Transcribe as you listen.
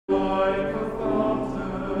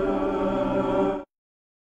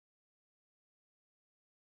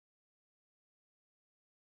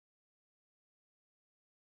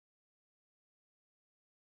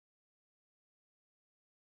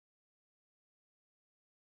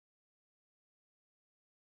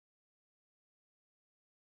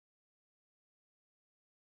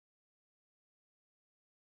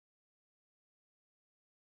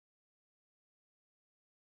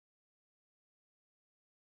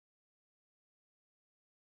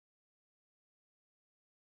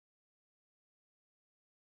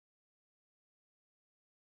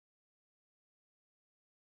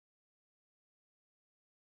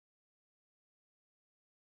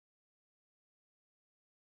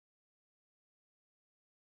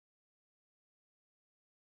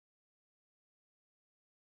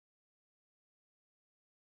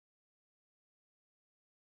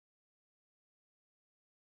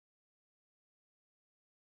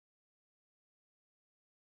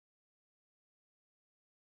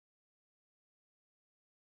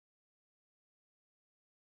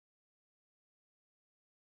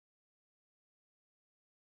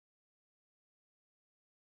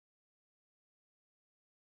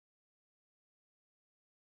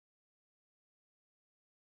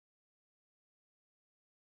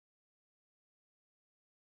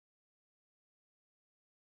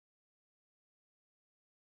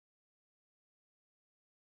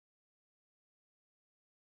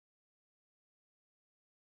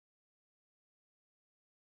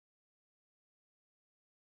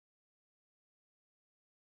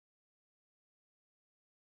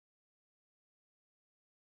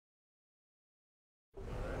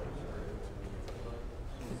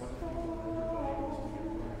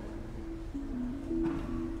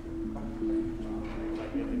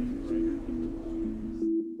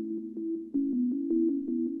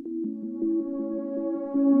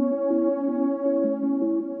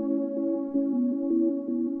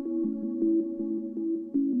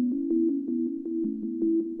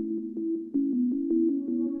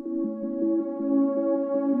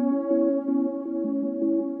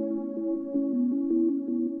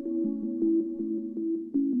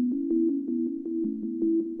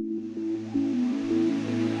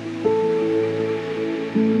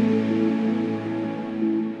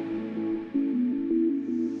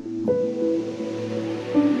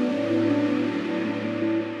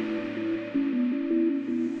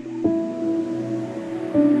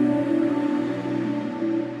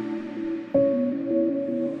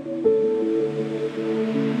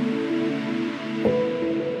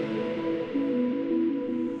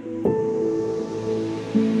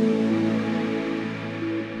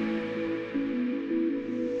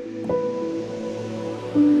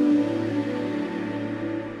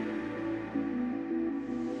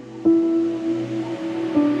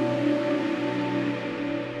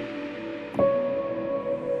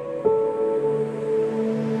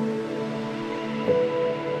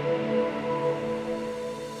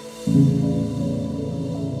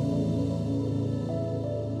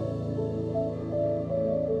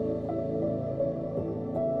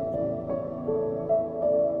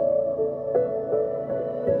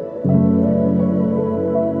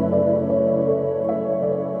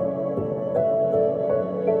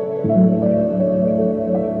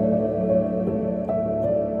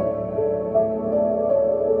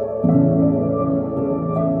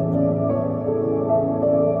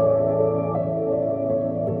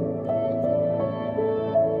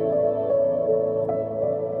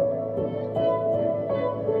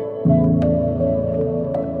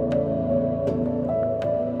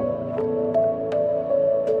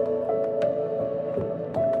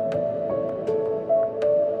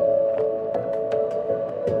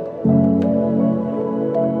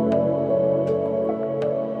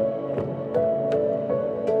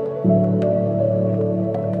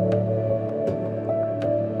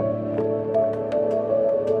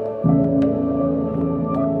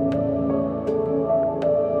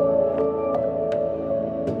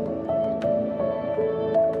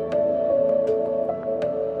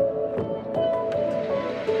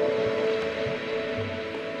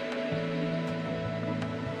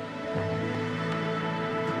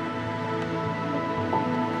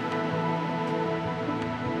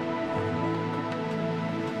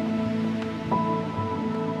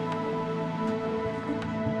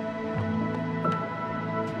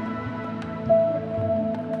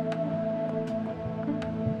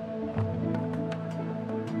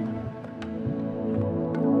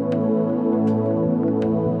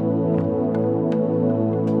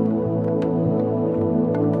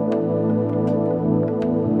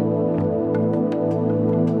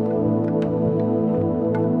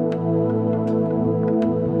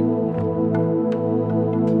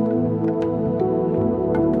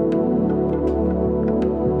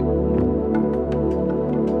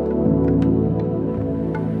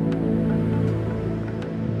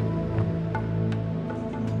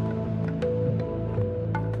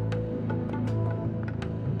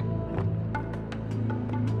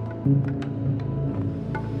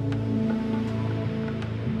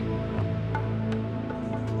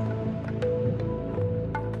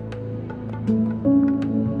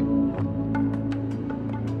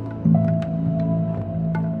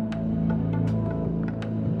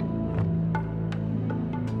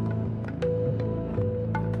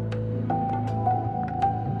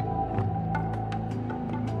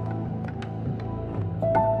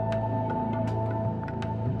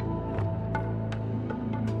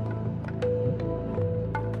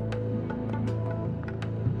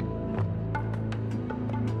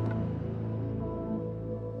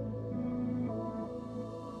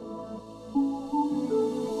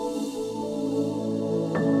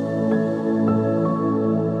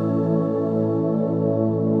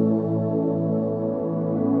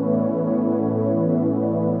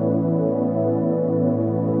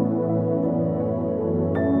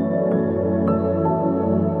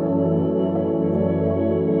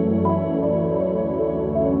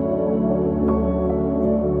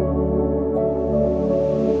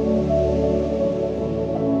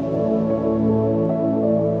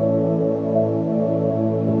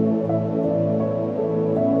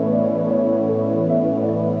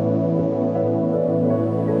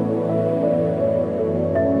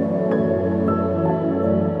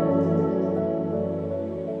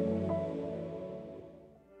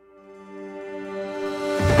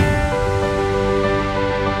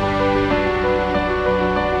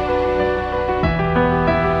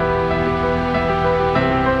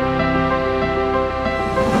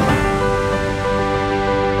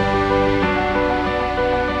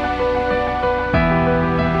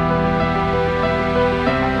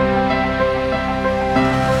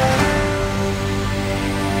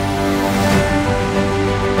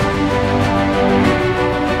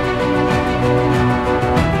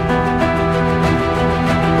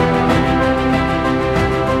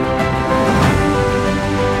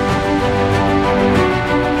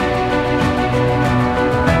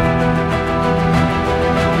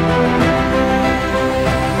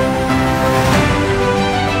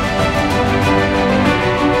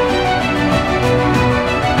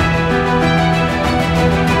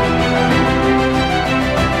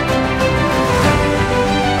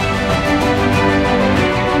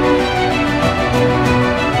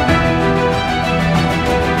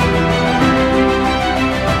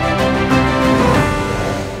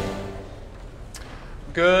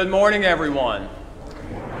morning, everyone.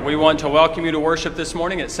 We want to welcome you to worship this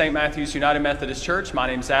morning at St. Matthew's United Methodist Church. My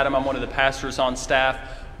name's Adam. I'm one of the pastors on staff.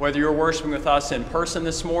 Whether you're worshiping with us in person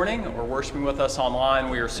this morning or worshiping with us online,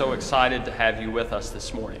 we are so excited to have you with us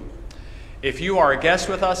this morning. If you are a guest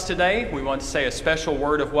with us today, we want to say a special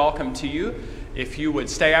word of welcome to you. If you would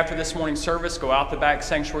stay after this morning's service, go out the back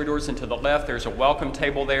sanctuary doors and to the left. There's a welcome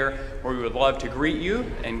table there where we would love to greet you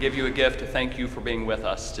and give you a gift to thank you for being with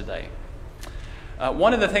us today.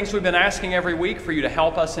 One of the things we've been asking every week for you to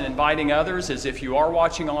help us in inviting others is if you are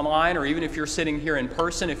watching online or even if you're sitting here in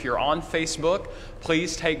person, if you're on Facebook,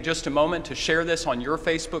 please take just a moment to share this on your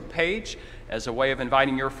Facebook page as a way of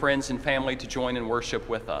inviting your friends and family to join in worship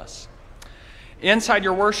with us. Inside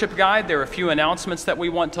your worship guide, there are a few announcements that we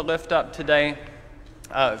want to lift up today.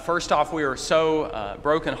 First off, we are so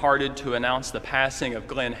brokenhearted to announce the passing of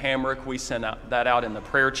Glenn Hamrick. We sent that out in the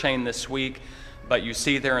prayer chain this week. But you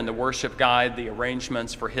see there in the worship guide the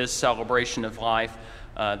arrangements for his celebration of life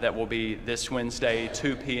that will be this Wednesday,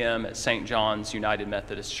 2 p.m. at St. John's United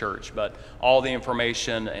Methodist Church. But all the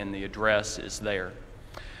information and the address is there.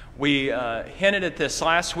 We hinted at this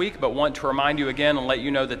last week, but want to remind you again and let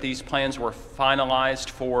you know that these plans were finalized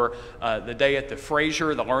for the day at the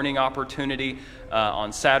Fraser, the learning opportunity,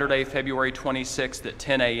 on Saturday, February 26th at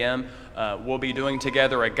 10 a.m. We'll be doing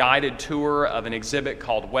together a guided tour of an exhibit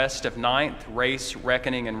called West of 9th, Race,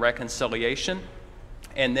 Reckoning, and Reconciliation.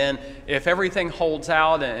 And then if everything holds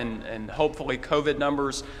out and hopefully COVID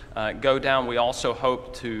numbers go down, we also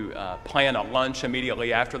hope to plan a lunch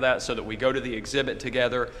immediately after that so that we go to the exhibit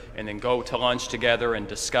together and then go to lunch together and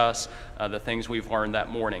discuss the things we've learned that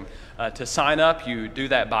morning. To sign up, you do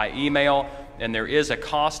that by email, and there is a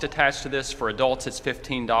cost attached to this. For adults, it's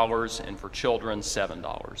 $15, and for children,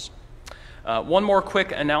 $7. One more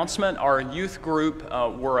quick announcement. Our youth group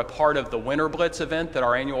were a part of the Winter Blitz event that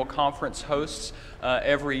our annual conference hosts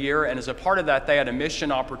every year, and as a part of that, they had a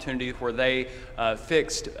mission opportunity where they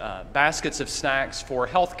fixed baskets of snacks for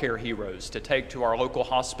healthcare heroes to take to our local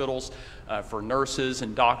hospitals for nurses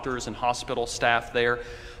and doctors and hospital staff there.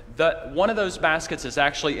 One of those baskets is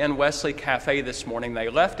actually in Wesley Cafe this morning. They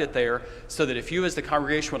left it there so that if you as the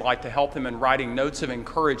congregation would like to help them in writing notes of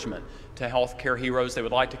encouragement to healthcare heroes, they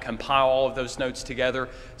would like to compile all of those notes together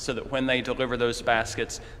so that when they deliver those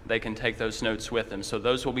baskets, they can take those notes with them. So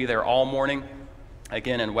those will be there all morning,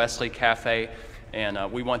 again in Wesley Cafe,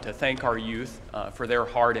 and we want to thank our youth for their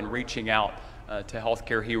heart in reaching out to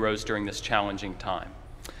healthcare heroes during this challenging time.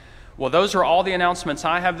 Well, those are all the announcements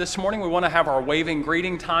I have this morning. We want to have our waving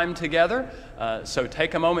greeting time together. So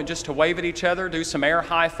take a moment just to wave at each other, do some air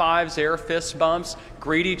high fives, air fist bumps,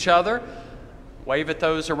 greet each other. Wave at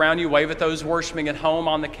those around you, wave at those worshiping at home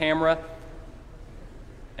on the camera.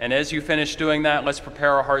 And as you finish doing that, let's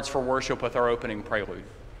prepare our hearts for worship with our opening prelude.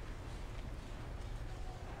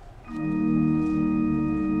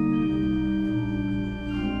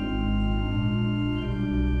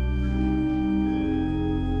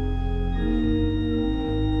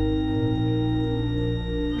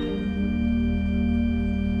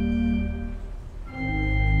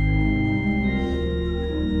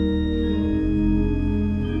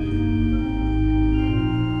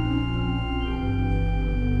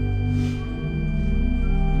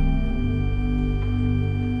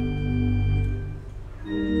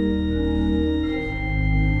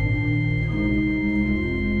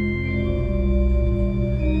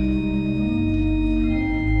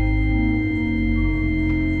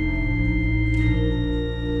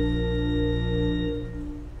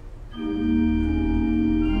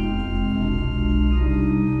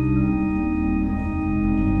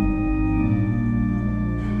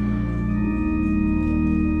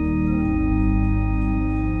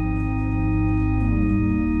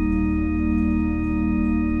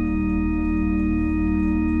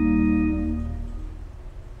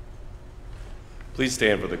 Please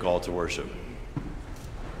stand for the call to worship.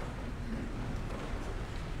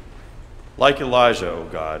 Like Elijah, O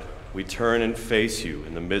God, we turn and face you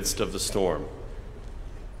in the midst of the storm.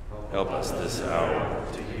 Help us this hour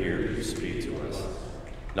to hear you speak to us,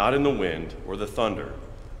 not in the wind or the thunder,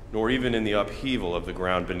 nor even in the upheaval of the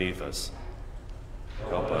ground beneath us.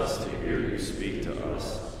 Help us to hear you speak to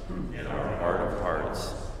us in our heart of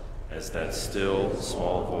hearts as that still,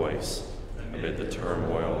 small voice amid the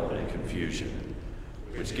turmoil and confusion,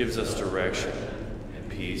 which gives us direction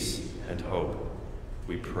and peace and hope.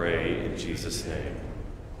 We pray in Jesus' name.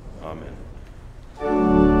 Amen.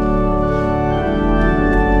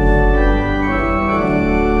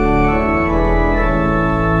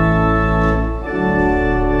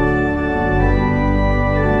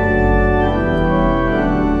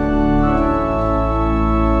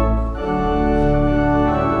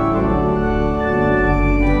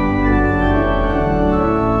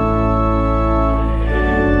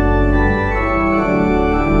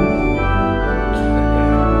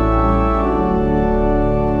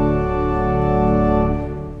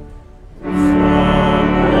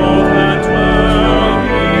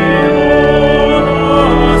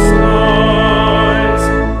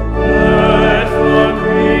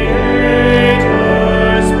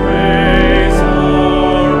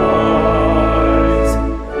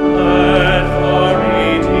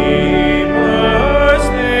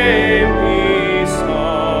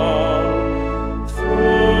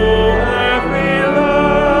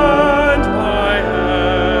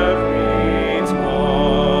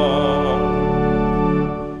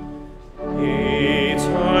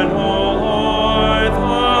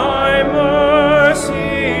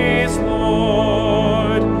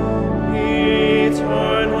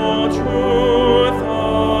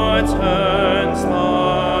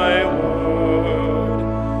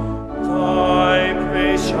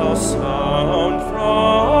 shall sound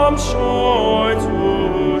from shore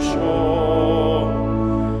to shore,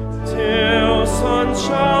 till sun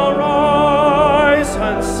shall rise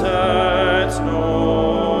and set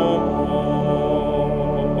no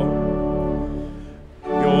more.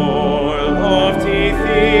 Your lofty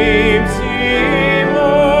themes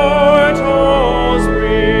immortals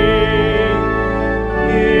bring,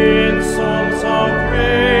 in songs of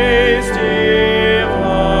praise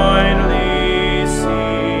divinely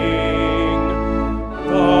sing,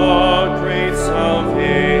 the great salvation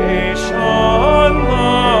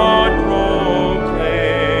loud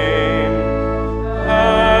proclaim,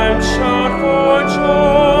 and shout for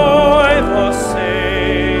joy the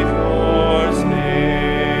Savior's name.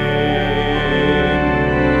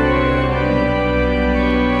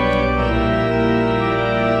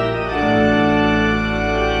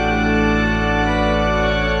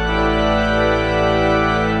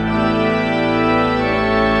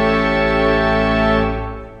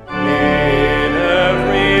 In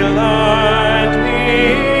every land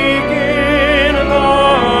begin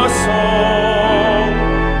the song,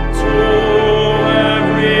 to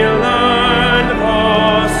every land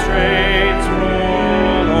the strains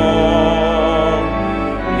prolong.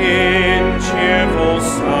 In cheerful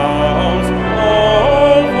sounds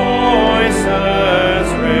all voices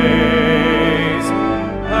raise,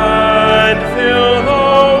 and fill the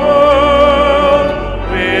world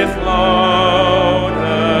with loudest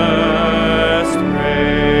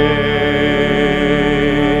praise.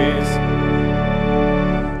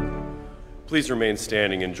 Please remain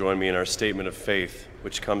standing and join me in our statement of faith,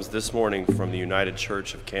 which comes this morning from the United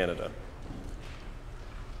Church of Canada.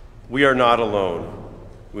 We are not alone.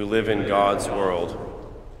 We live in God's world.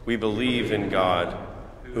 We believe in God,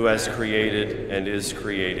 who has created and is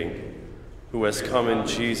creating, who has come in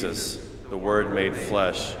Jesus, the Word made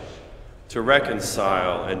flesh, to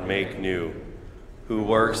reconcile and make new, who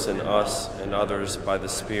works in us and others by the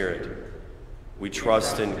Spirit. We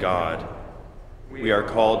trust in God. We are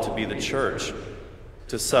called to be the church,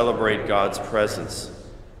 to celebrate God's presence,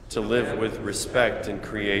 to live with respect in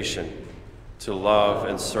creation, to love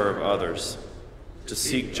and serve others, to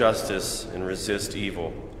seek justice and resist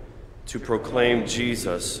evil, to proclaim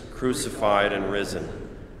Jesus crucified and risen,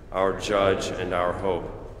 our judge and our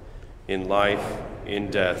hope, in life,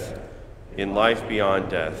 in death, in life beyond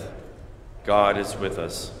death. God is with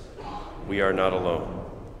us. We are not alone.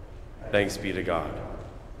 Thanks be to God.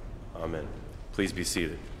 Amen. Please be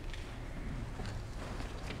seated.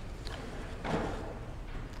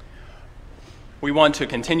 We want to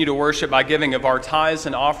continue to worship by giving of our tithes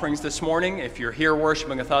and offerings this morning. If you're here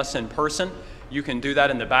worshiping with us in person, you can do that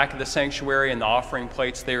in the back of the sanctuary and the offering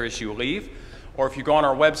plates there as you leave. Or if you go on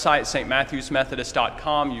our website,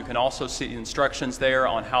 stmatthewsmethodist.com, you can also see instructions there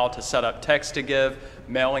on how to set up text to give,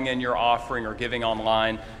 mailing in your offering, or giving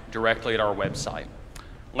online directly at our website.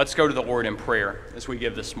 Let's go to the Lord in prayer as we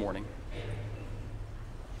give this morning.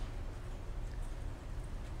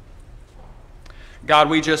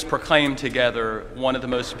 God, we just proclaim together one of the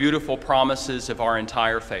most beautiful promises of our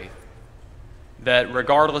entire faith, that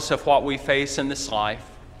regardless of what we face in this life,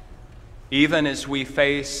 even as we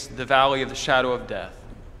face the valley of the shadow of death,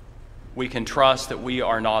 we can trust that we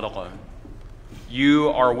are not alone. You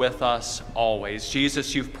are with us always.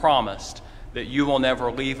 Jesus, you've promised that you will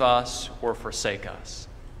never leave us or forsake us.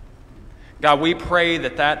 God, we pray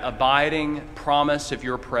that that abiding promise of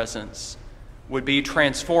your presence would be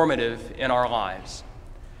transformative in our lives,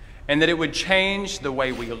 and that it would change the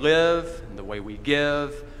way we live, the way we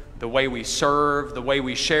give, the way we serve, the way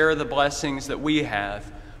we share the blessings that we have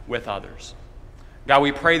with others. God,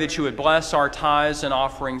 we pray that you would bless our tithes and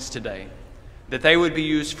offerings today, that they would be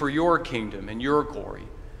used for your kingdom and your glory,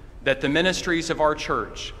 that the ministries of our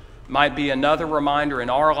church might be another reminder in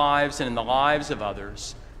our lives and in the lives of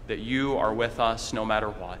others that you are with us no matter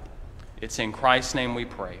what. It's in Christ's name we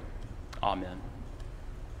pray. Amen.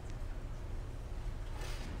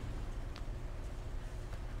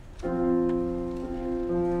 Oh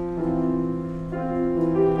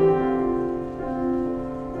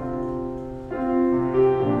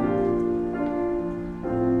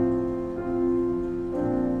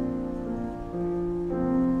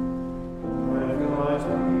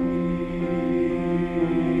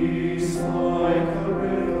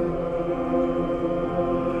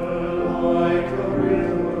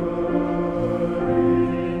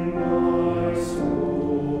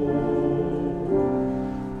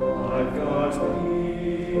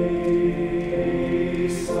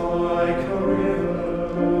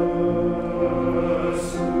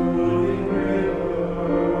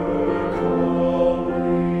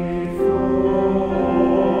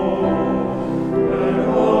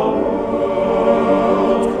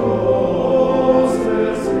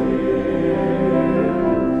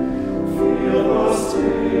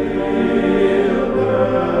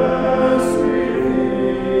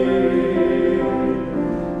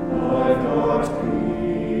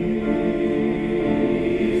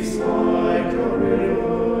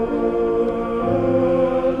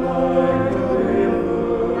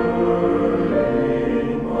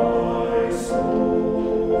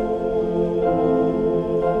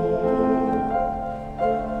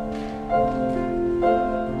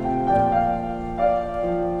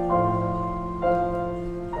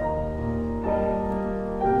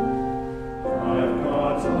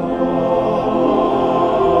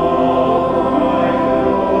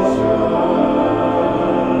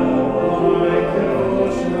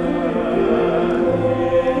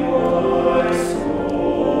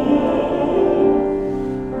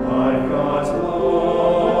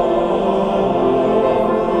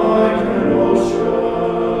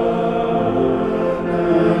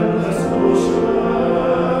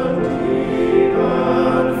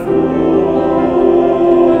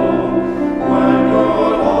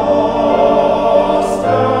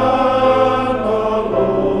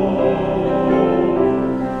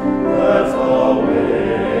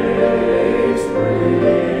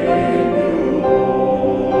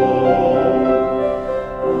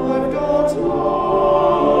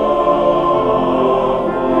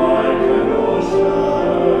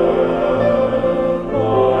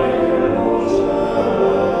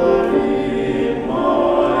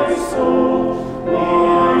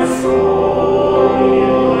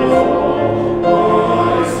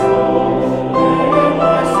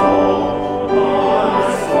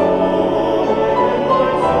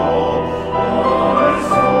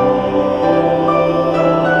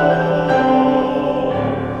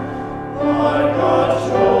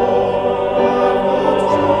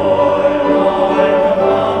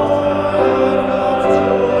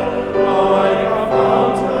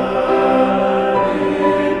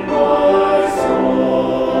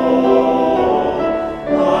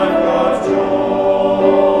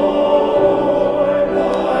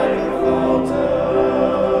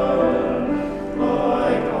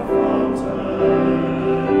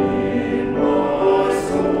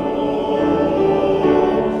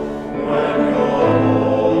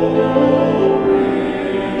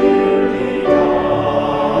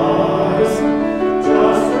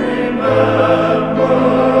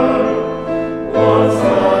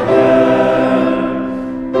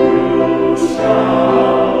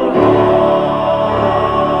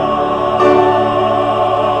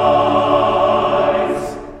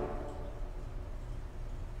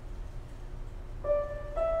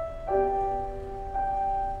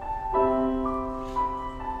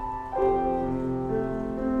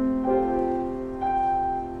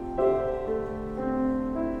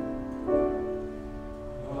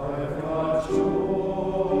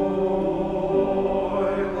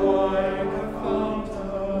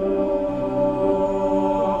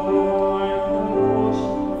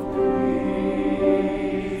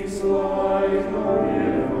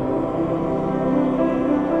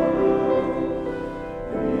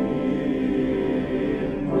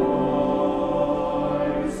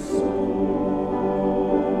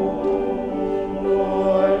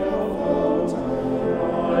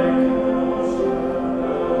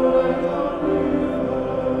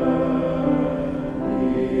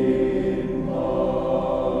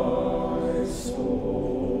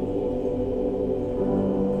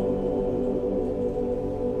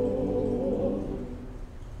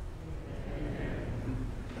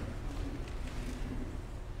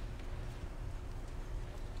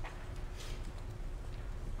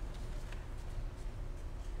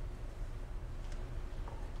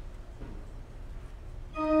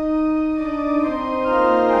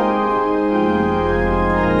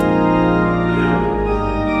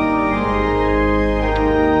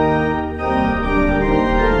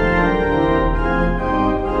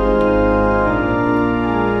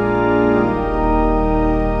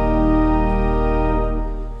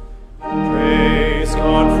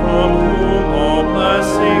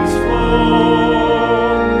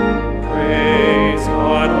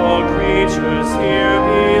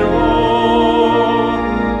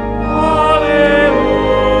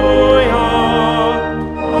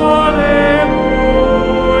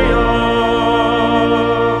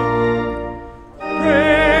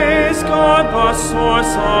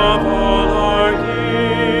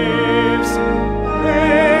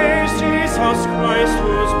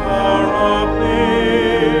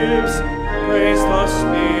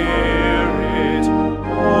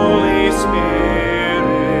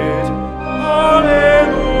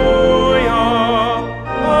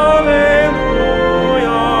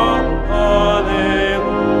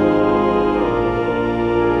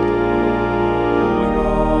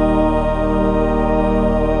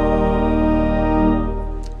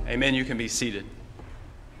Amen. You can be seated.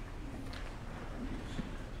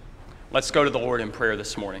 Let's go to the Lord in prayer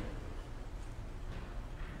this morning.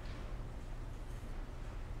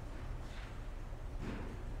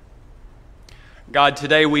 God,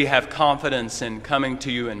 today we have confidence in coming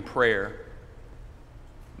to you in prayer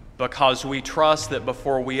because we trust that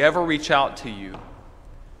before we ever reach out to you,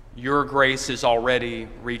 your grace is already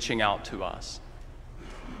reaching out to us.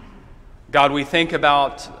 God, we think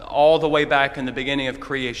about all the way back in the beginning of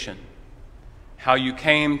creation, how you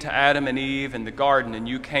came to Adam and Eve in the garden and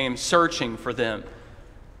you came searching for them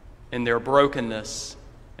in their brokenness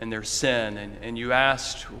and their sin, and you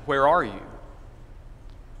asked, where are you?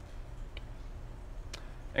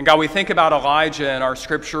 And God, we think about Elijah in our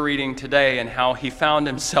scripture reading today and how he found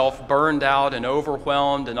himself burned out and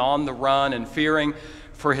overwhelmed and on the run and fearing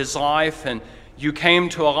for his life, and you came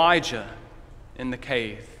to Elijah in the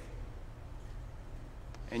cave.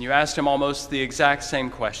 And you asked him almost the exact same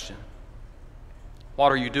question.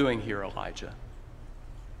 What are you doing here, Elijah?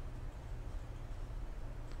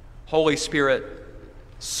 Holy Spirit,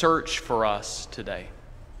 search for us today.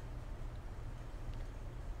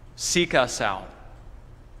 Seek us out.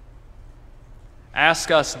 Ask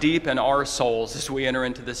us deep in our souls as we enter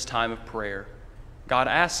into this time of prayer. God,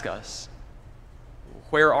 ask us,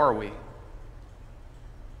 where are we?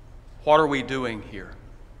 What are we doing here?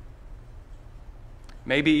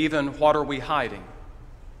 Maybe even, what are we hiding?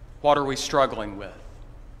 What are we struggling with?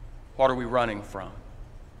 What are we running from?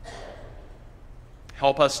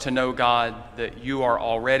 Help us to know, God, that you are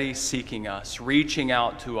already seeking us, reaching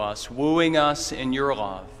out to us, wooing us in your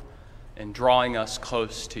love, and drawing us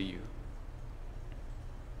close to you.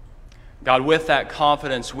 God, with that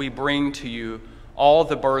confidence, we bring to you all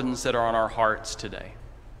the burdens that are on our hearts today.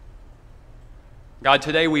 God,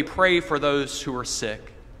 today we pray for those who are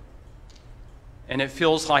sick, and it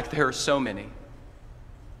feels like there are so many.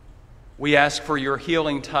 We ask for your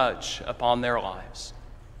healing touch upon their lives.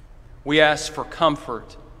 We ask for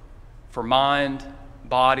comfort for mind,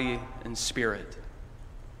 body, and spirit.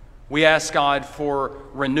 We ask, God, for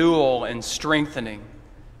renewal and strengthening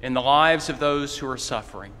in the lives of those who are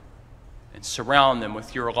suffering, and surround them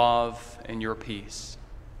with your love and your peace.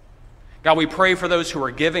 God, we pray for those who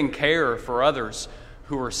are giving care for others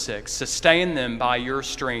who are sick. Sustain them by your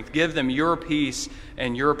strength. Give them your peace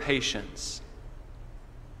and your patience.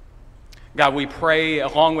 God, we pray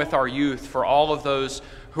along with our youth for all of those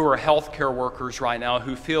who are healthcare workers right now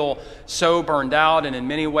who feel so burned out and in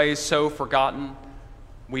many ways so forgotten.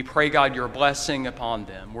 We pray, God, your blessing upon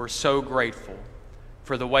them. We're so grateful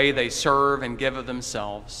for the way they serve and give of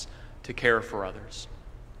themselves to care for others.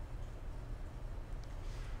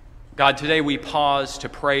 God, today we pause to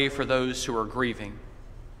pray for those who are grieving,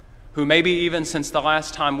 who maybe even since the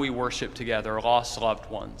last time we worshiped together lost loved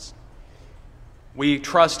ones. We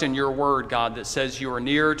trust in your word, God, that says you are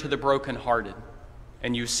near to the brokenhearted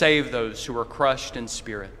and you save those who are crushed in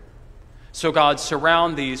spirit. So God,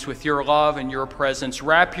 surround these with your love and your presence.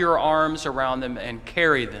 Wrap your arms around them and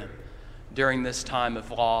carry them during this time of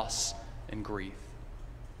loss and grief.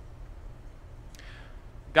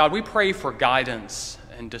 God, we pray for guidance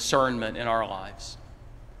and discernment in our lives.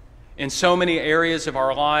 In so many areas of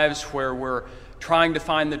our lives where we're trying to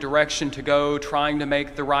find the direction to go, trying to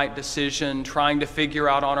make the right decision, trying to figure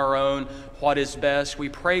out on our own what is best, we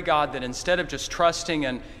pray, God, that instead of just trusting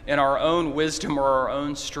in our own wisdom or our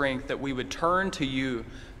own strength, that we would turn to you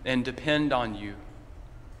and depend on you.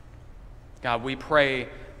 God, we pray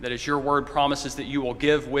that as your word promises that you will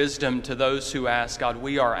give wisdom to those who ask, God,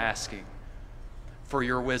 we are asking for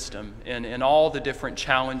your wisdom in all the different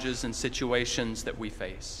challenges and situations that we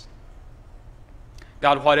face.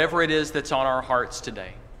 God, whatever it is that's on our hearts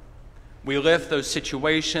today, we lift those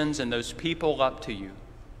situations and those people up to you,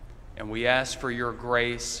 and we ask for your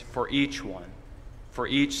grace for each one, for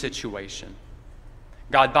each situation.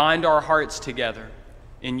 God, bind our hearts together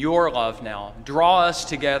in your love now. Draw us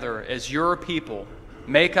together as your people.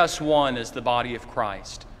 Make us one as the body of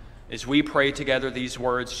Christ, as we pray together these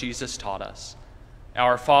words Jesus taught us.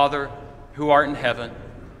 Our Father, who art in heaven,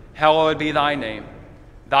 hallowed be thy name.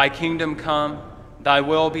 Thy kingdom come, thy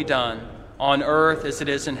will be done, on earth as it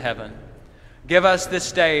is in heaven. Give us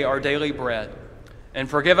this day our daily bread, and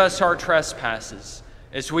forgive us our trespasses,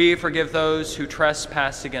 as we forgive those who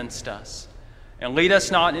trespass against us. And lead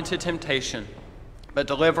us not into temptation, but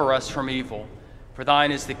deliver us from evil. For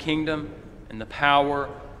thine is the kingdom, and the power,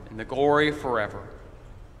 and the glory forever.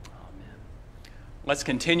 Let's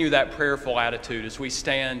continue that prayerful attitude as we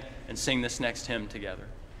stand and sing this next hymn together.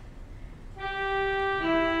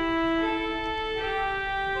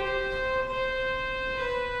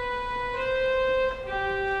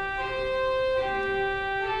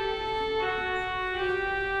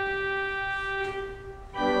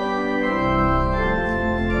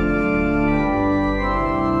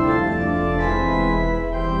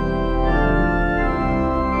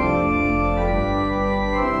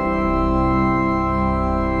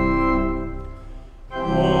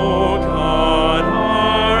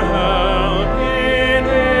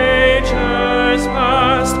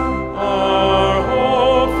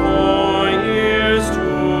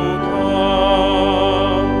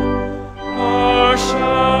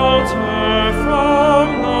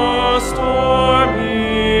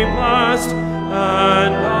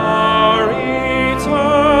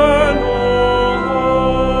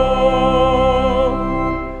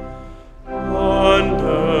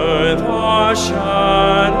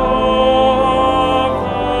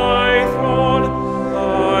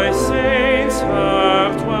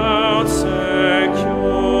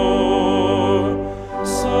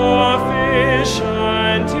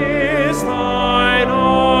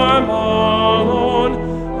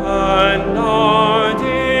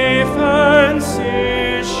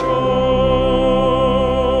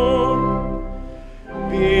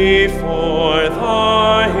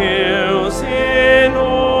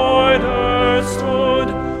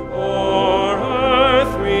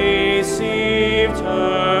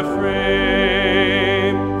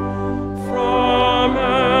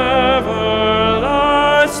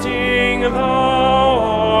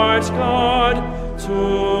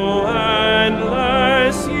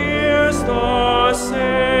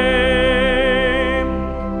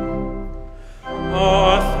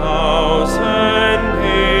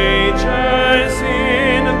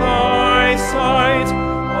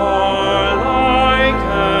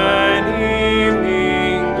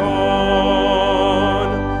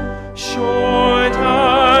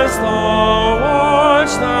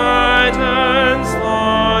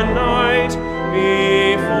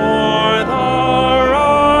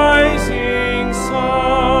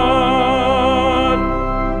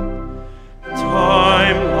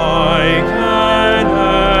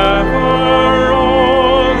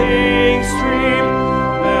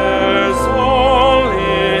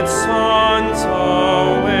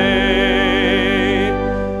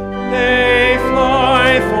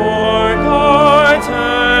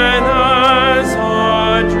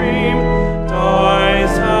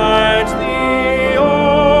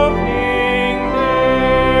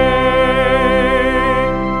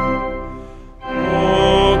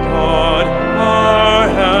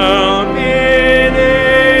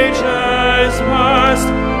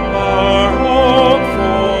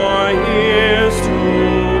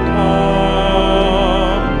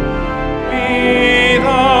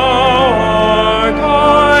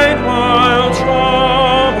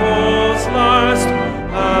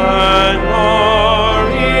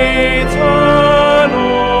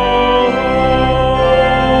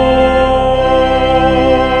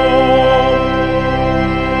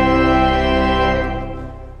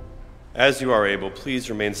 As you are able, please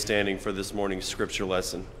remain standing for this morning's scripture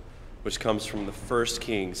lesson, which comes from the 1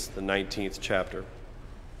 Kings, the 19th chapter.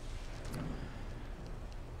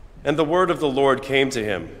 And the word of the Lord came to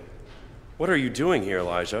him, "What are you doing here,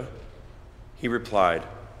 Elijah?" He replied,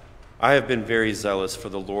 "I have been very zealous for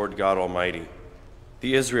the Lord God Almighty.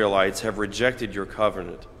 The Israelites have rejected your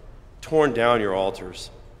covenant, torn down your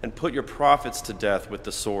altars, and put your prophets to death with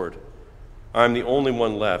the sword. I am the only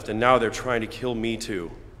one left, and now they're trying to kill me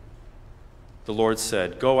too." The Lord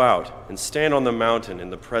said, "Go out and stand on the mountain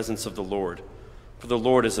in the presence of the Lord, for the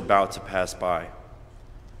Lord is about to pass by."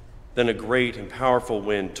 Then a great and powerful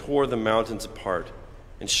wind tore the mountains apart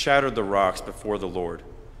and shattered the rocks before the Lord,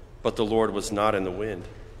 but the Lord was not in the wind.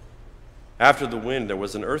 After the wind there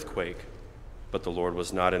was an earthquake, but the Lord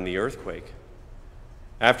was not in the earthquake.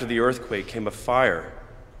 After the earthquake came a fire,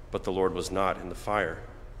 but the Lord was not in the fire.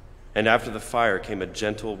 And after the fire came a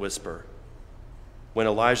gentle whisper. When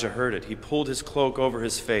Elijah heard it, he pulled his cloak over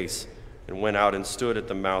his face and went out and stood at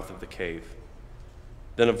the mouth of the cave.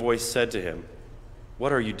 Then a voice said to him,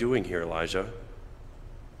 "What are you doing here, Elijah?"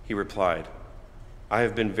 He replied, "I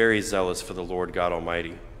have been very zealous for the Lord God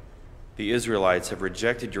Almighty. The Israelites have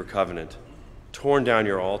rejected your covenant, torn down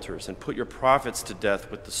your altars, and put your prophets to death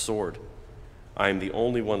with the sword. I am the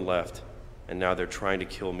only one left, and now they're trying to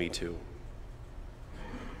kill me too."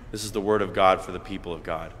 This is the word of God for the people of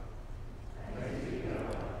God.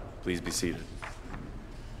 Please be seated.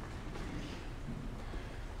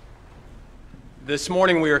 This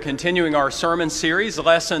morning we are continuing our sermon series,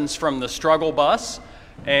 Lessons from the Struggle Bus.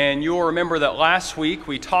 And you'll remember that last week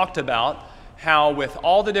we talked about how with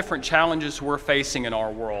all the different challenges we're facing in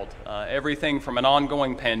our world, everything from an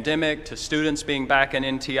ongoing pandemic to students being back in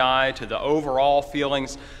NTI to the overall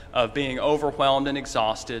feelings of being overwhelmed and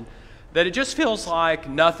exhausted, that it just feels like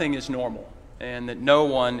nothing is normal and that no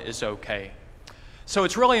one is okay. So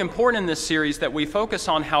it's really important in this series that we focus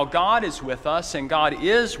on how God is with us and God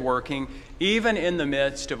is working even in the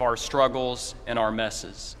midst of our struggles and our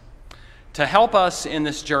messes. To help us in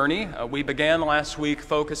this journey, we began last week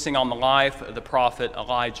focusing on the life of the prophet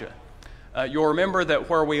Elijah. You'll remember that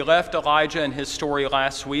where we left Elijah in his story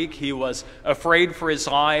last week, he was afraid for his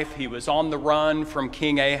life. He was on the run from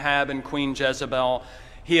King Ahab and Queen Jezebel.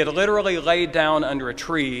 He had literally laid down under a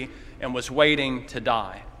tree and was waiting to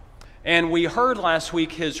die. And we heard last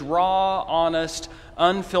week his raw, honest,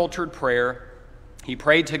 unfiltered prayer. He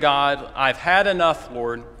prayed to God, "I've had enough,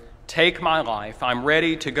 Lord. take my life. I'm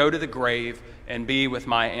ready to go to the grave and be with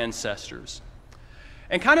my ancestors.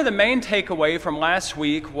 And kind of the main takeaway from last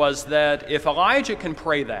week was that if Elijah can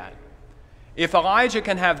pray that, if Elijah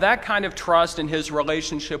can have that kind of trust in his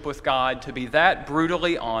relationship with God to be that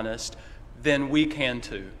brutally honest, then we can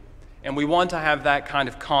too. And we want to have that kind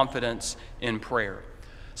of confidence in prayer.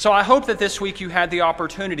 So I hope that this week you had the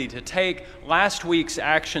opportunity to take last week's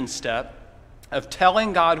action step of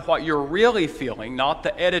telling God what you're really feeling, not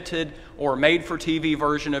the edited or made-for-TV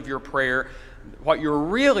version of your prayer, what you're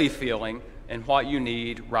really feeling and what you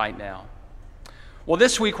need right now. Well,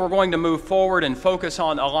 this week we're going to move forward and focus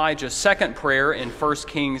on Elijah's second prayer in 1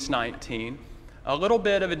 Kings 19, a little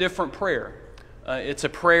bit of a different prayer. It's a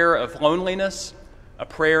prayer of loneliness, a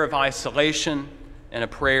prayer of isolation, and a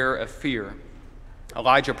prayer of fear.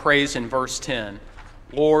 Elijah prays in verse 10,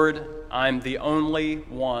 "Lord, I'm the only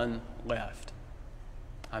one left.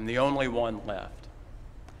 I'm the only one left."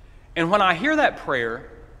 And when I hear that prayer,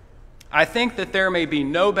 I think that there may be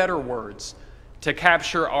no better words to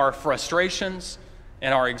capture our frustrations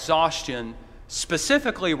and our exhaustion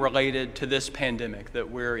specifically related to this pandemic that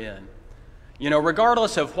we're in. You know,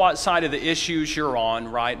 regardless of what side of the issues you're on,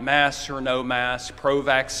 right, masks or no masks,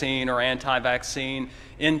 pro-vaccine or anti-vaccine,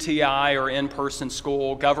 NTI or in-person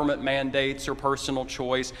school, government mandates or personal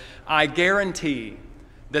choice, I guarantee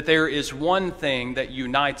that there is one thing that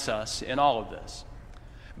unites us in all of this.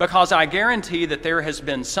 Because I guarantee that there has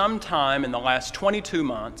been some time in the last 22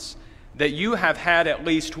 months that you have had at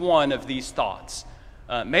least one of these thoughts.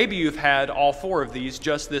 Maybe you've had all four of these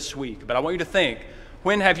just this week, but I want you to think,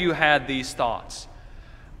 when have you had these thoughts?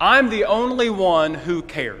 I'm the only one who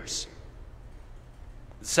cares.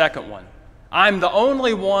 The second one, I'm the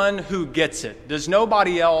only one who gets it. Does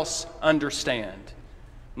nobody else understand?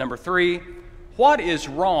 Number three, what is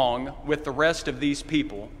wrong with the rest of these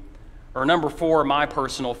people? Or number four, my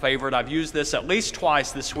personal favorite, I've used this at least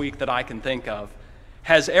twice this week that I can think of,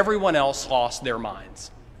 has everyone else lost their minds?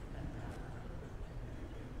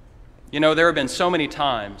 You know, there have been so many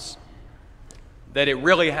times that it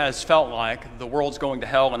really has felt like the world's going to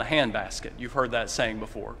hell in a handbasket. You've heard that saying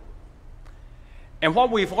before. And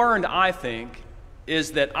what we've learned, I think,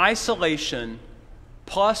 is that isolation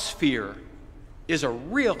plus fear is a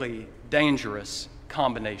really dangerous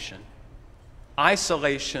combination.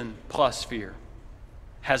 Isolation plus fear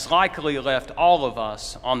has likely left all of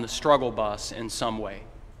us on the struggle bus in some way.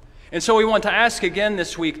 And so we want to ask again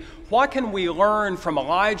this week, what can we learn from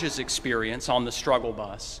Elijah's experience on the struggle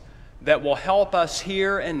bus that will help us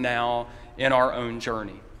here and now in our own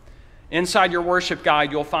journey? Inside your worship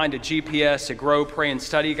guide, you'll find a GPS, a Grow, Pray, and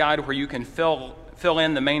Study guide where you can fill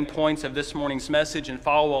in the main points of this morning's message and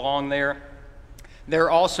follow along there. There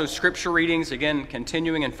are also scripture readings, again,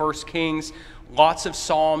 continuing in 1 Kings, lots of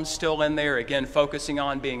Psalms still in there, again, focusing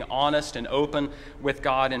on being honest and open with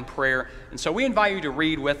God in prayer. And so we invite you to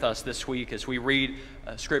read with us this week as we read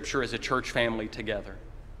Scripture as a church family together.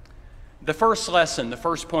 The first lesson, the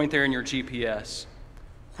first point there in your GPS,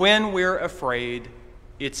 when we're afraid,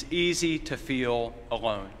 it's easy to feel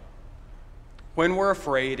alone. When we're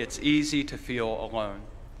afraid, it's easy to feel alone.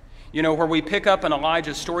 You know, where we pick up in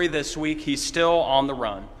Elijah's story this week, he's still on the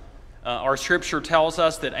run. Our scripture tells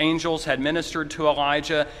us that angels had ministered to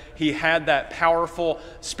Elijah. He had that powerful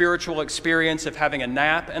spiritual experience of having a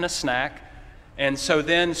nap and a snack. And so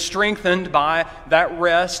then, strengthened by that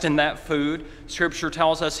rest and that food, scripture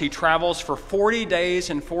tells us he travels for 40 days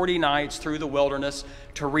and 40 nights through the wilderness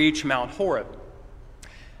to reach Mount Horeb.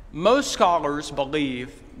 Most scholars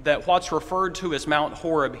believe that what's referred to as Mount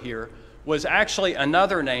Horeb here was actually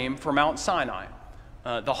another name for Mount Sinai,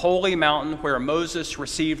 the holy mountain where Moses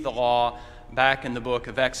received the law back in the book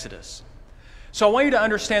of Exodus. So I want you to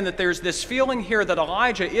understand that there's this feeling here that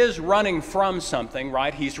Elijah is running from something,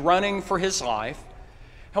 right? He's running for his life.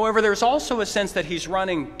 However, there's also a sense that he's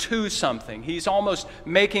running to something. He's almost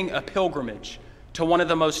making a pilgrimage to one of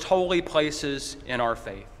the most holy places in our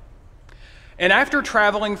faith. And after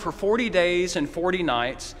traveling for 40 days and 40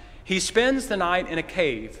 nights, he spends the night in a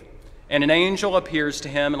cave. And an angel appears to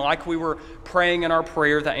him, and like we were praying in our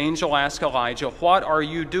prayer, the angel asked Elijah, "What are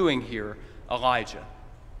you doing here, Elijah?"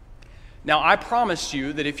 Now, I promised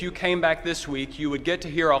you that if you came back this week, you would get to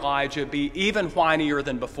hear Elijah be even whinier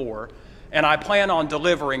than before, and I plan on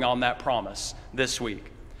delivering on that promise this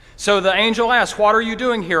week. So the angel asked, "What are you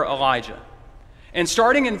doing here, Elijah?" And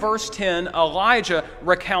starting in verse 10, Elijah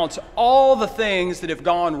recounts all the things that have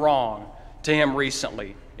gone wrong to him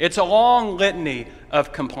recently. It's a long litany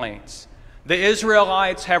of complaints. The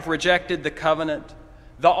Israelites have rejected the covenant.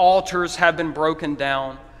 The altars have been broken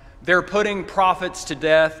down. They're putting prophets to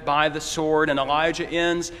death by the sword, and Elijah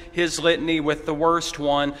ends his litany with the worst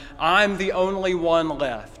one, I'm the only one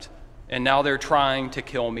left, and now they're trying to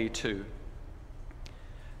kill me too.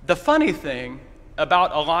 The funny thing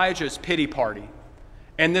about Elijah's pity party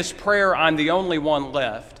and this prayer, I'm the only one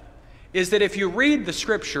left, is that if you read the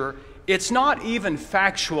scripture, it's not even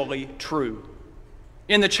factually true.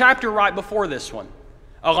 In the chapter right before this one,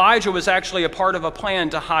 Elijah was actually a part of a plan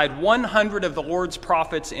to hide 100 of the Lord's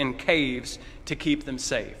prophets in caves to keep them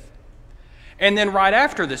safe. And then right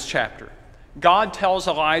after this chapter, God tells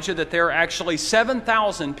Elijah that there are actually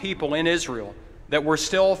 7,000 people in Israel that were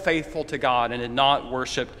still faithful to God and had not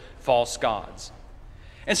worshiped false gods.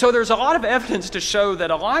 And so there's a lot of evidence to show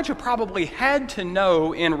that Elijah probably had to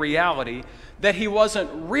know in reality that he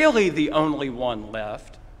wasn't really the only one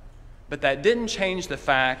left, but that didn't change the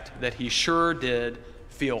fact that he sure did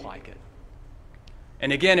feel like it.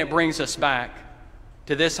 And again, it brings us back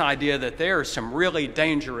to this idea that there are some really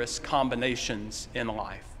dangerous combinations in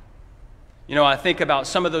life. You know, I think about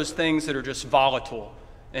some of those things that are just volatile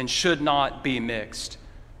and should not be mixed.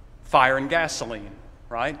 Fire and gasoline,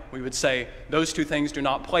 right? We would say those two things do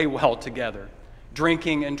not play well together.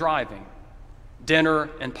 Drinking and driving, dinner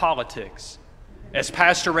and politics. As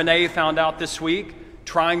Pastor Renee found out this week,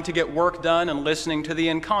 trying to get work done and listening to the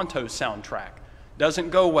Encanto soundtrack doesn't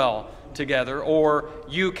go well together. Or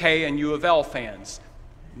UK and U of L fans,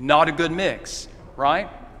 not a good mix, right?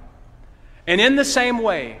 And in the same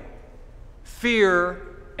way, fear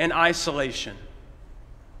and isolation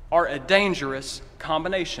are a dangerous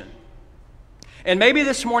combination. And maybe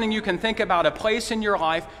this morning you can think about a place in your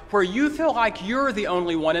life where you feel like you're the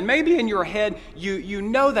only one, and maybe in your head you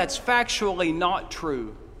know that's factually not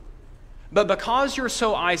true. But because you're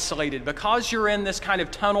so isolated, because you're in this kind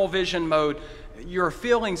of tunnel vision mode, your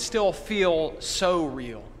feelings still feel so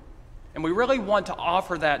real. And we really want to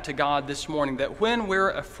offer that to God this morning, that when we're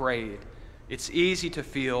afraid, it's easy to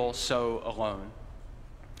feel so alone.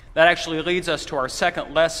 That actually leads us to our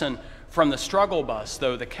second lesson from the struggle bus,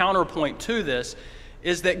 though. The counterpoint to this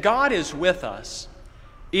is that God is with us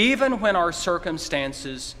even when our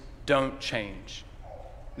circumstances don't change.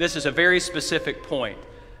 This is a very specific point.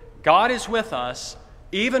 God is with us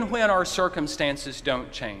even when our circumstances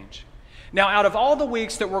don't change. Now, out of all the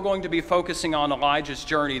weeks that we're going to be focusing on Elijah's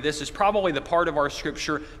journey, this is probably the part of our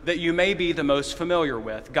scripture that you may be the most familiar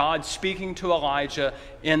with, God speaking to Elijah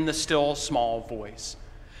in the still small voice.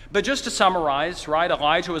 But just to summarize, right,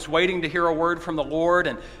 Elijah was waiting to hear a word from the Lord,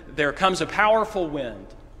 and there comes a powerful wind.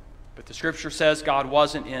 But the scripture says God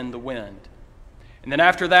wasn't in the wind. And then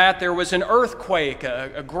after that, there was an earthquake,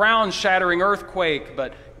 a ground-shattering earthquake,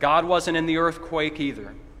 but God wasn't in the earthquake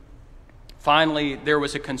either. Finally, there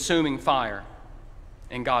was a consuming fire,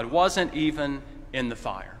 and God wasn't even in the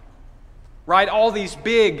fire. Right? All these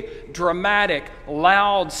big, dramatic,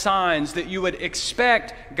 loud signs that you would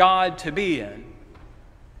expect God to be in.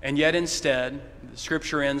 And yet instead, the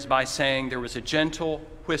scripture ends by saying there was a gentle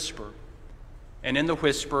whisper, and in the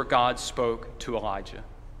whisper, God spoke to Elijah.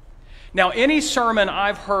 Now, any sermon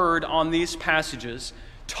I've heard on these passages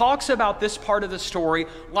talks about this part of the story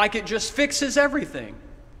like it just fixes everything.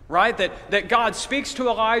 Right? That God speaks to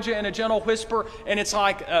Elijah in a gentle whisper, and it's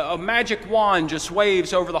like a magic wand just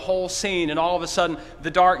waves over the whole scene, and all of a sudden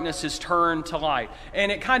the darkness is turned to light.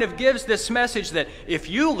 And it kind of gives this message that if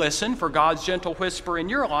you listen for God's gentle whisper in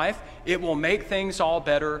your life, it will make things all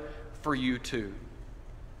better for you too.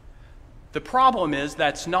 The problem is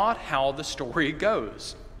that's not how the story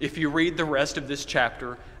goes if you read the rest of this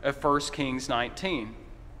chapter of 1 Kings 19.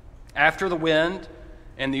 After the wind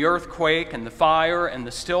and the earthquake and the fire and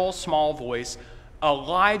the still small voice,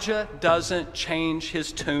 Elijah doesn't change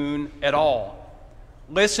his tune at all.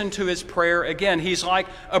 Listen to his prayer again. He's like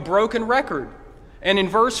a broken record. And in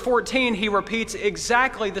verse 14, he repeats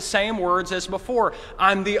exactly the same words as before.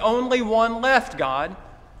 I'm the only one left, God,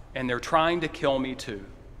 and they're trying to kill me too.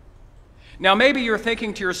 Now, maybe you're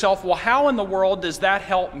thinking to yourself, well, how in the world does that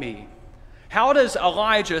help me? How does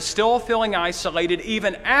Elijah, still feeling isolated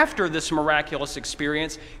even after this miraculous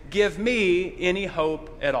experience, give me any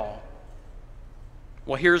hope at all?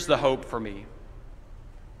 Well, here's the hope for me.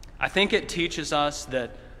 I think it teaches us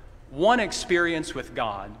that one experience with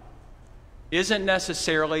God isn't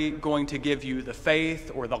necessarily going to give you the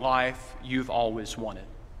faith or the life you've always wanted.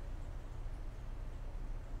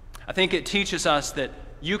 I think it teaches us that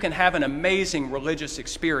you can have an amazing religious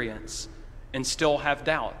experience and still have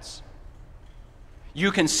doubts.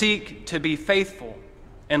 You can seek to be faithful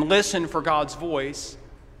and listen for God's voice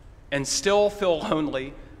and still feel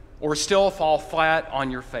lonely or still fall flat on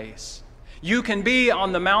your face. You can be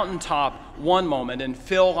on the mountaintop one moment and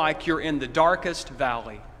feel like you're in the darkest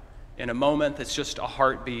valley in a moment that's just a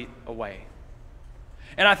heartbeat away.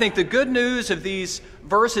 And I think the good news of these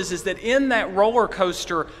verses is that in that roller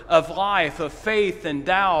coaster of life, of faith and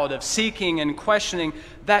doubt, of seeking and questioning,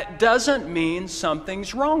 that doesn't mean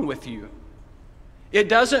something's wrong with you. It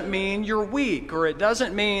doesn't mean you're weak, or it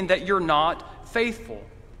doesn't mean that you're not faithful.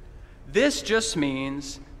 This just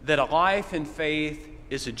means that a life in faith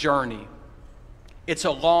is a journey. It's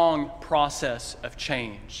a long process of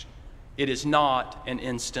change. It is not an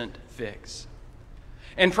instant fix.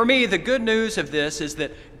 And for me, the good news of this is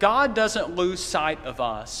that God doesn't lose sight of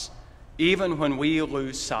us even when we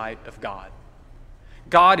lose sight of God.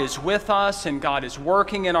 God is with us and God is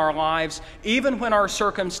working in our lives even when our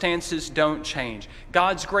circumstances don't change.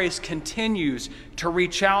 God's grace continues to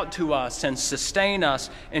reach out to us and sustain us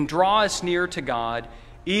and draw us near to God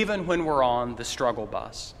even when we're on the struggle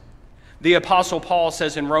bus. The Apostle Paul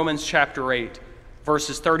says in Romans chapter 8,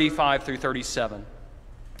 verses 35 through 37,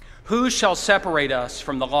 "Who shall separate us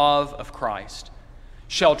from the love of Christ?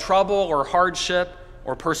 Shall trouble or hardship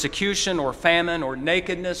or persecution or famine or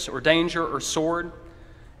nakedness or danger or sword?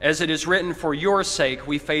 As it is written, for your sake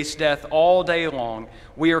we face death all day long.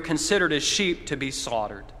 We are considered as sheep to be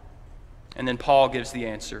slaughtered." And then Paul gives the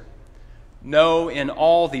answer. "No, in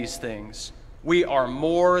all these things we are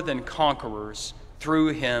more than conquerors through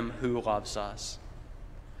him who loves us."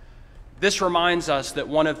 This reminds us that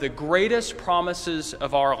one of the greatest promises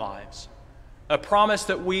of our lives, a promise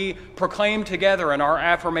that we proclaim together in our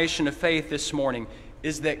affirmation of faith this morning,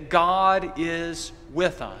 is that God is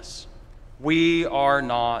with us. We are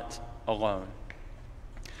not alone.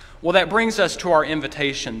 Well, that brings us to our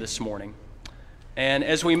invitation this morning. And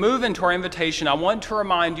as we move into our invitation, I want to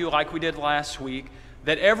remind you, like we did last week,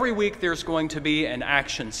 that every week there's going to be an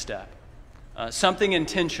action step, something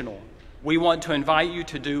intentional we want to invite you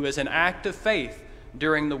to do as an act of faith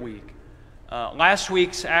during the week. Last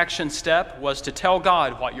week's action step was to tell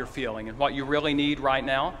God what you're feeling and what you really need right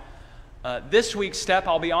now. This week's step,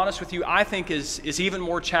 I'll be honest with you, I think is even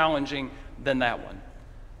more challenging than that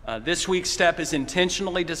one. This week's step is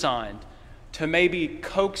intentionally designed to maybe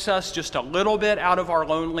coax us just a little bit out of our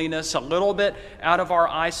loneliness, a little bit out of our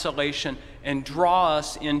isolation, and draw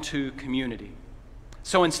us into community.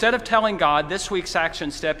 So instead of telling God, this week's action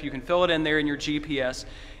step, you can fill it in there in your GPS,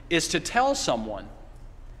 is to tell someone.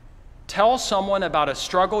 Tell someone about a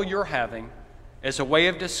struggle you're having as a way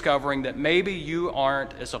of discovering that maybe you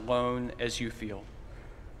aren't as alone as you feel.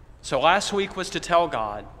 So last week was to tell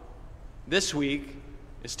God. This week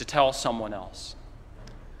is to tell someone else.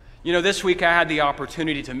 You know, this week I had the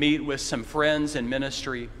opportunity to meet with some friends in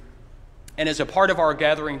ministry. And as a part of our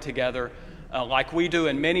gathering together, like we do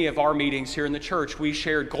in many of our meetings here in the church, we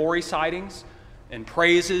shared glory sightings and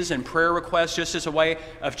praises and prayer requests just as a way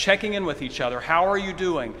of checking in with each other. How are you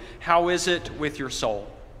doing? How is it with your soul?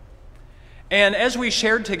 And as we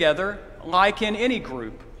shared together, like in any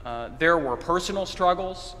group, there were personal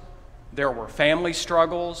struggles, there were family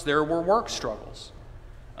struggles, there were work struggles.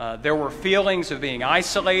 There were feelings of being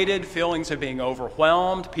isolated, feelings of being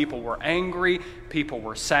overwhelmed. People were angry, people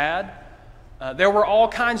were sad. There were all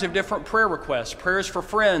kinds of different prayer requests, prayers for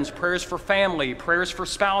friends, prayers for family, prayers for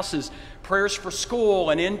spouses, prayers for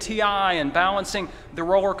school and NTI and balancing the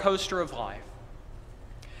roller coaster of life.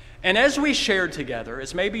 And as we shared together,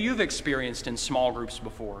 as maybe you've experienced in small groups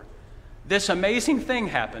before, this amazing thing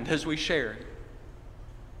happened as we shared.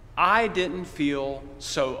 I didn't feel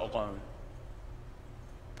so alone.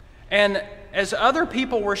 And as other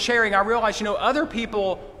people were sharing, I realized, other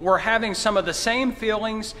people were having some of the same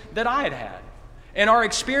feelings that I had had. And our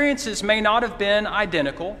experiences may not have been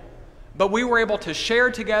identical, but we were able to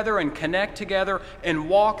share together and connect together and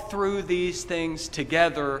walk through these things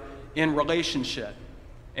together in relationship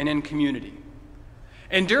and in community.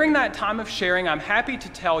 And during that time of sharing, I'm happy to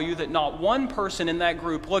tell you that not one person in that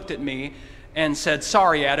group looked at me and said,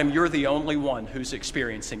 "Sorry, Adam, you're the only one who's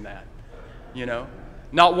experiencing that."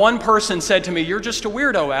 Not one person said to me, "You're just a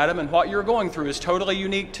weirdo, Adam, and what you're going through is totally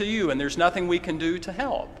unique to you, and there's nothing we can do to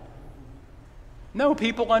help." No,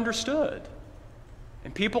 people understood,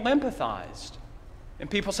 and people empathized, and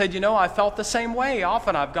people said, "I felt the same way.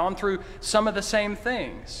 Often I've gone through some of the same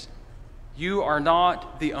things." You are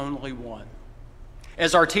not the only one.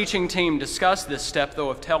 As our teaching team discussed this step, though,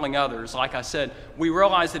 of telling others, like I said, we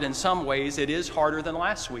realized that in some ways it is harder than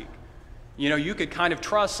last week. You could kind of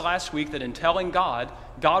trust last week that in telling God,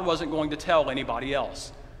 God wasn't going to tell anybody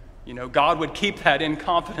else. God would keep that in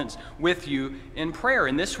confidence with you in prayer.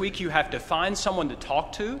 And this week you have to find someone to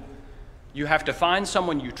talk to. You have to find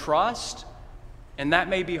someone you trust. And that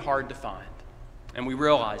may be hard to find. And we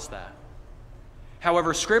realize that.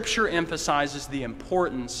 However, Scripture emphasizes the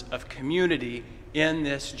importance of community in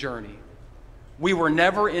this journey. We were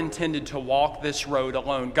never intended to walk this road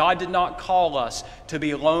alone. God did not call us to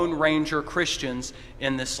be Lone Ranger Christians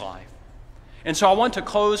in this life. And so I want to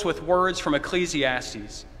close with words from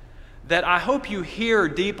Ecclesiastes that I hope you hear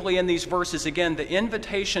deeply in these verses. Again, the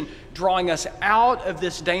invitation drawing us out of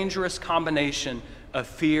this dangerous combination of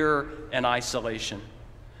fear and isolation.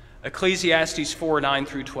 Ecclesiastes 4:9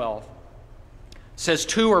 through 12 says,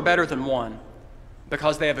 "Two are better than one,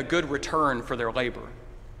 because they have a good return for their labor.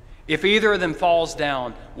 If either of them falls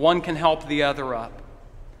down, one can help the other up.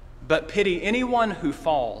 But pity anyone who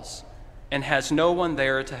falls and has no one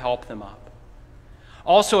there to help them up.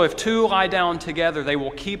 Also, if two lie down together, they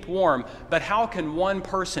will keep warm. But how can one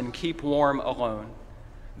person keep warm alone?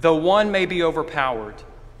 Though one may be overpowered,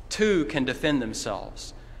 two can defend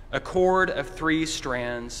themselves. A cord of 3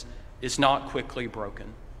 strands is not quickly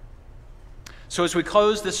broken." So as we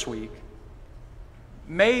close this week,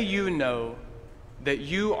 may you know that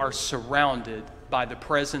you are surrounded by the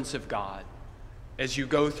presence of God as you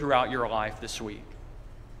go throughout your life this week.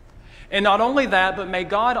 And not only that, but may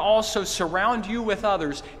God also surround you with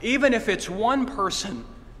others, even if it's one person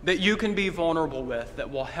that you can be vulnerable with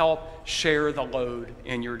that will help share the load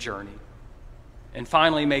in your journey. And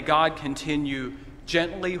finally, may God continue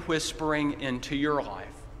gently whispering into your life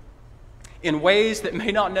in ways that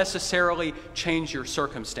may not necessarily change your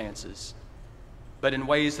circumstances, but in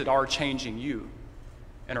ways that are changing you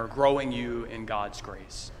and are growing you in God's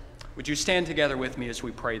grace. Would you stand together with me as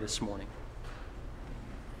we pray this morning?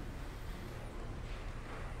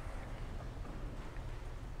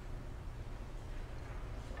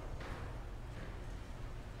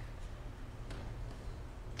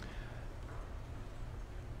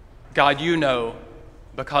 God, you know,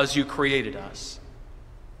 because you created us,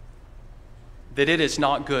 that it is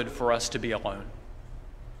not good for us to be alone.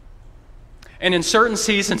 And in certain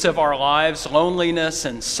seasons of our lives, loneliness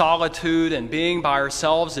and solitude and being by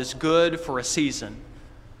ourselves is good for a season.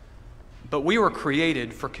 But we were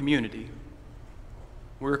created for community.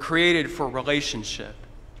 We were created for relationship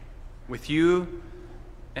with you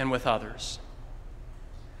and with others.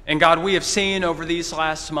 And God, we have seen over these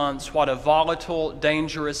last months what a volatile,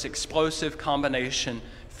 dangerous, explosive combination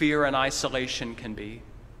fear and isolation can be.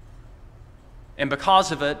 And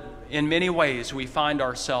because of it, in many ways, we find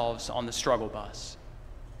ourselves on the struggle bus.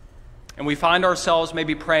 And we find ourselves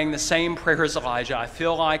maybe praying the same prayer as Elijah. I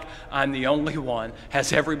feel like I'm the only one.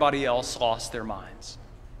 Has everybody else lost their minds?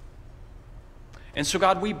 And so,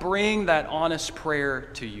 God, we bring that honest prayer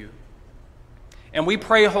to you. And we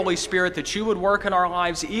pray, Holy Spirit, that you would work in our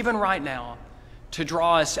lives even right now to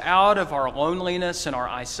draw us out of our loneliness and our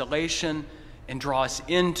isolation and draw us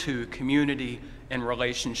into community and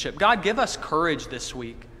relationship. God, give us courage this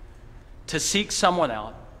week to seek someone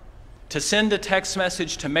out, to send a text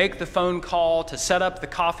message, to make the phone call, to set up the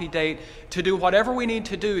coffee date, to do whatever we need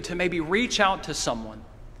to do to maybe reach out to someone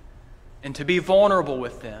and to be vulnerable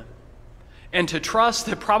with them and to trust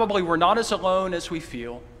that probably we're not as alone as we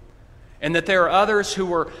feel, and that there are others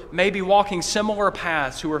who are maybe walking similar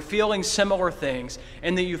paths, who are feeling similar things,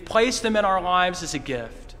 and that you've placed them in our lives as a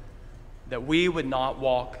gift, that we would not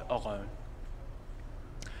walk alone.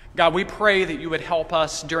 God, we pray that you would help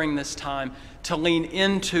us during this time to lean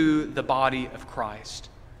into the body of Christ.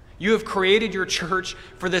 You have created your church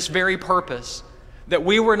for this very purpose, that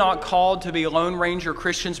we were not called to be Lone Ranger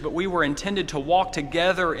Christians, but we were intended to walk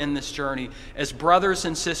together in this journey as brothers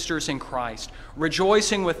and sisters in Christ,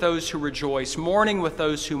 rejoicing with those who rejoice, mourning with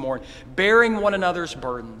those who mourn, bearing one another's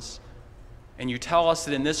burdens. And you tell us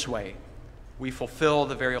that in this way, we fulfill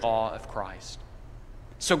the very law of Christ.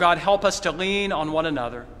 So God, help us to lean on one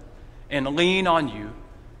another and lean on you.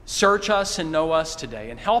 Search us and know us today,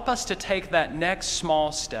 and help us to take that next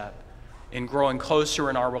small step in growing closer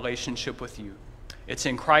in our relationship with you. It's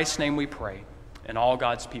in Christ's name we pray, and all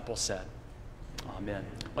God's people said, amen.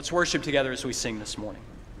 Let's worship together as we sing this morning.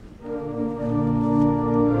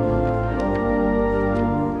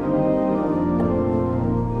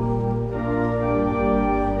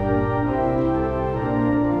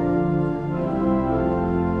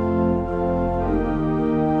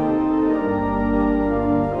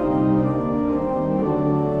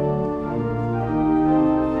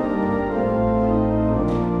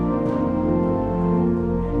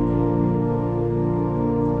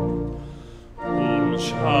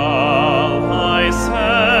 Shall I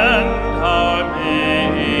send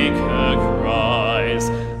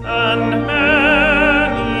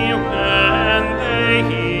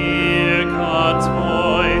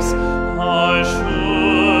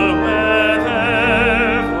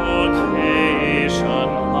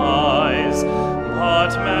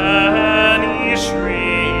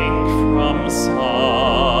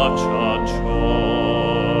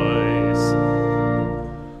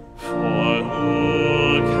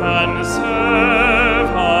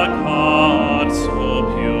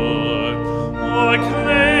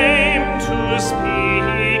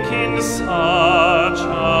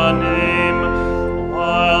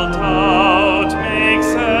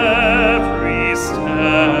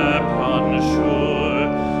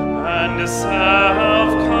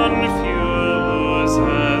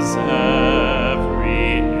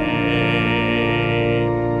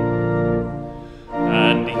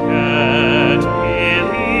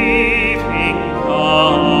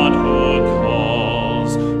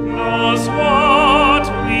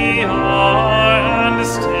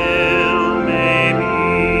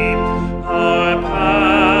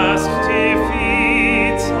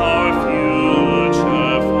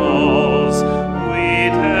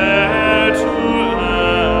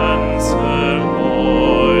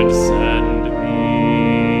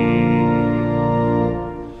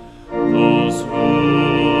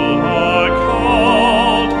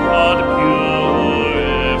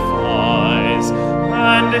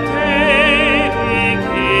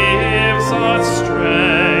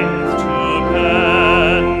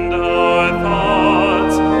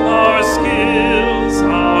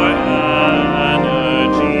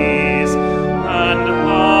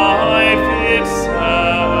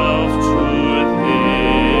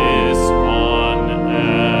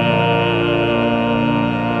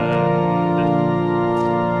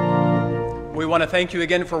thank you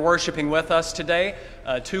again for worshiping with us today.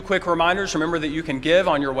 Two quick reminders. Remember that you can give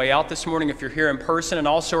on your way out this morning if you're here in person, and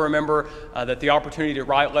also remember that the opportunity to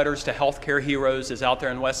write letters to Healthcare Heroes is out there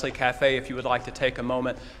in Wesley Cafe if you would like to take a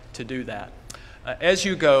moment to do that. As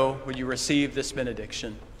you go, will you receive this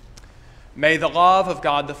benediction? May the love of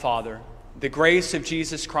God the Father, the grace of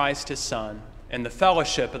Jesus Christ his Son, and the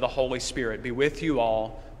fellowship of the Holy Spirit be with you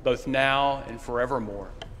all, both now and forevermore.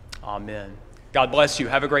 Amen. God bless you.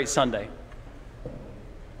 Have a great Sunday.